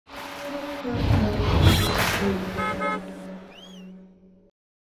All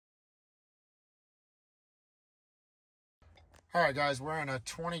right, guys, we're on a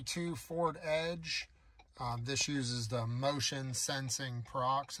 22 Ford Edge. This uses the motion sensing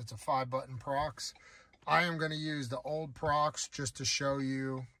Prox. It's a 5-button Prox. I am going to use the old Prox just to show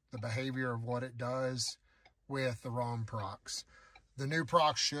you the behavior of what it does with the ROM Prox. The new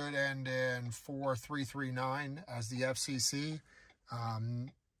Prox should end in 4339 as the FCC.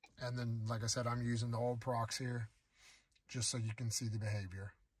 And then, like I said, I'm using the old Prox here just so you can see the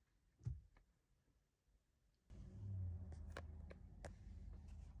behavior.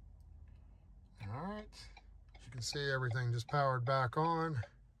 All right, as you can see, everything just powered back on.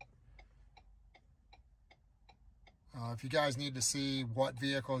 If you guys need to see what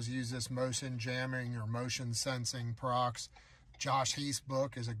vehicles use this motion jamming or motion sensing Prox, Josh Heath's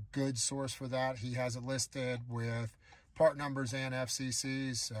book is a good source for that. He has it listed with part numbers and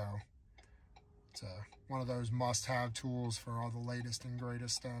FCCs, so it's one of those must-have tools for all the latest and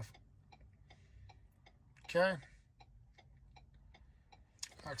greatest stuff. Okay.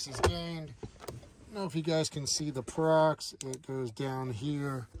 Access gained. I don't know if you guys can see the Prox. It goes down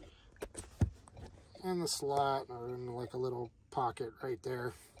here in the slot or in like a little pocket right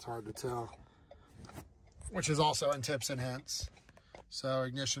there. It's hard to tell. Which is also in tips and hints. So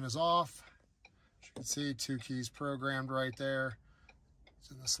ignition is off. As you can see, 2 keys programmed right there.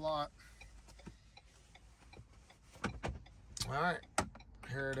 It's in the slot. All right,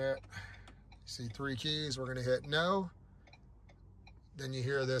 here it is. You see 3 keys. We're gonna hit no. Then you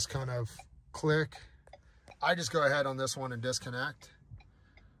hear this kind of click. I just go ahead on this one and disconnect.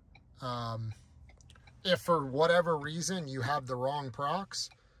 If for whatever reason you have the wrong Prox,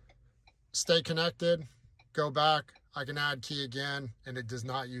 stay connected, go back, I can add key again, and it does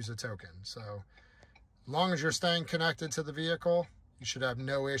not use a token. So as long as you're staying connected to the vehicle, you should have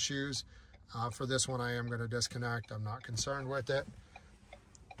no issues. For this one, I am going to disconnect. I'm not concerned with it.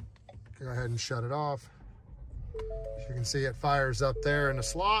 Go ahead and shut it off. As you can see, it fires up there in the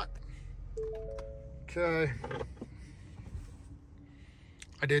slot. Okay.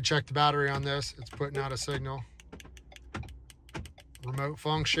 I did check the battery on this. It's putting out a signal. Remote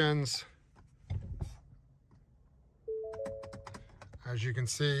functions. As you can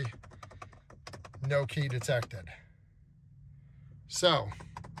see, no key detected. So,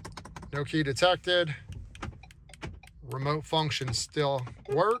 no key detected. Remote functions still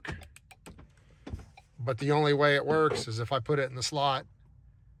work. But the only way it works is if I put it in the slot,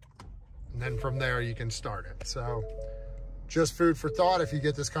 and then from there you can start it. So just food for thought. If you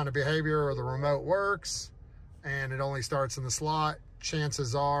get this kind of behavior or the remote works and it only starts in the slot,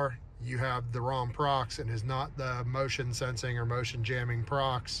 chances are you have the wrong Prox and is not the motion sensing or motion jamming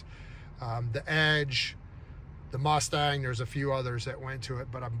Prox. The Edge, the Mustang, there's a few others that went to it,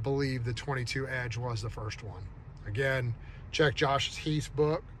 but I believe the 22 Edge was the first one. Again, check Josh Heath's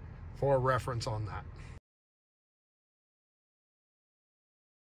book for reference on that.